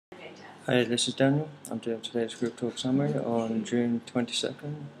Hi, this is Daniel. I'm doing today's group talk summary on June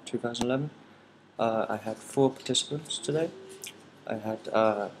 22nd, 2011. I had 4 participants today. I had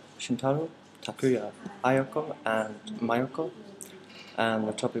Shintaro, Takuya, Ayako, and Mayoko. And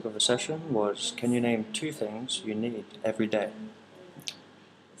the topic of the session was, can you name 2 things you need every day?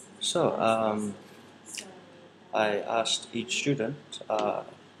 So, I asked each student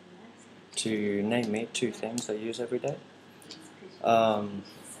to name me 2 things they use every day.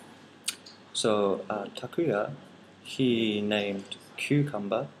 Takuya, he named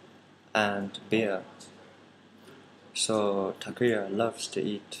cucumber and beer. So Takuya loves to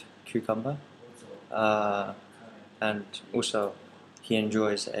eat cucumber, and also he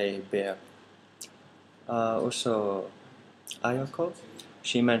enjoys a beer. Also, Ayako,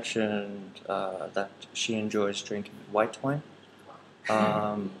 she mentioned that she enjoys drinking white wine,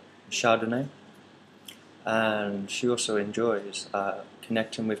 Chardonnay, and she also enjoys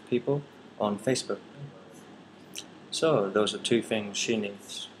connecting with people on Facebook. So those are 2 things she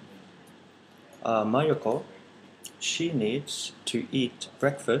needs. Mayoko, she needs to eat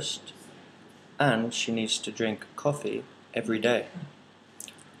breakfast and she needs to drink coffee every day.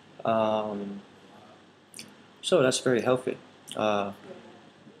 So that's very healthy.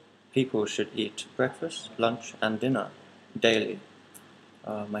 People should eat breakfast, lunch, and dinner daily.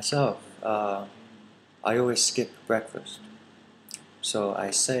 Myself, I always skip breakfast, so I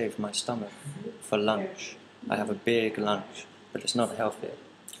save my stomach for lunch. I have a big lunch, but it's not healthy.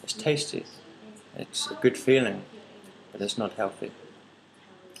 It's tasty, it's a good feeling, but it's not healthy.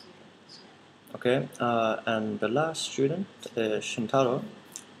 Okay, and the last student, Shintaro,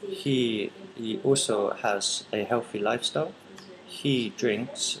 he also has a healthy lifestyle. He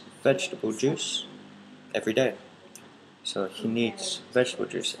drinks vegetable juice every day, so he needs vegetable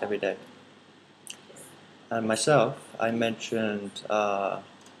juice every day. And myself, I mentioned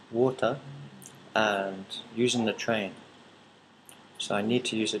water and using the train. So I need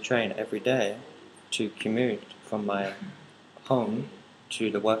to use the train every day to commute from my home to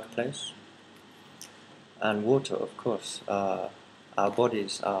the workplace. And water, of course. Our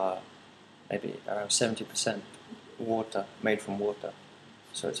bodies are maybe around 70% water, made from water.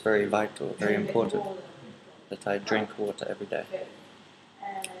 So it's very vital, very important that I drink water every day.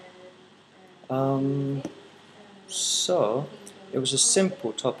 So it was a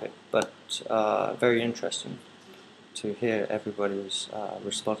simple topic, but very interesting to hear everybody's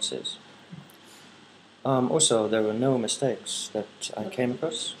responses. Also, there were no mistakes that I came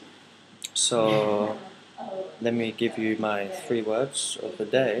across. So let me give you my 3 words of the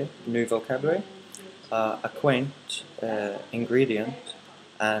day, new vocabulary. Acquaint, ingredient,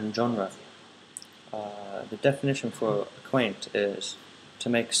 and genre. The definition for acquaint is to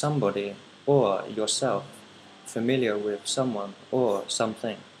make somebody or yourself familiar with someone or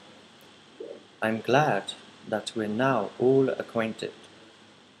something. I'm glad that we're now all acquainted.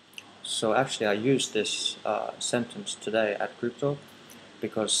 So actually I used this sentence today at Group Talk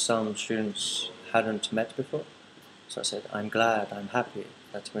because some students hadn't met before. So I said, I'm glad, I'm happy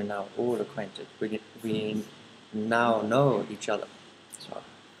that we're now all acquainted. We now know each other. So,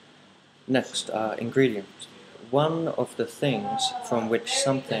 next, ingredient. One of the things from which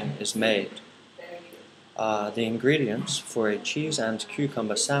something is made. The ingredients for a cheese and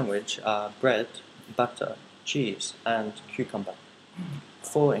cucumber sandwich are bread, butter, cheese, and cucumber.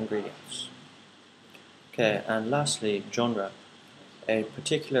 4 ingredients. Okay, and lastly, genre. A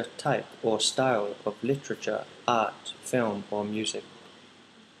particular type or style of literature, art, film, or music.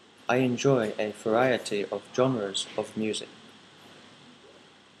 I enjoy a variety of genres of music.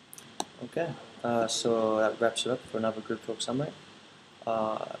 Okay, so that wraps it up for another group talk summary.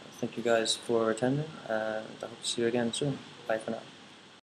 Thank you guys for attending, and I hope to see you again soon. Bye for now.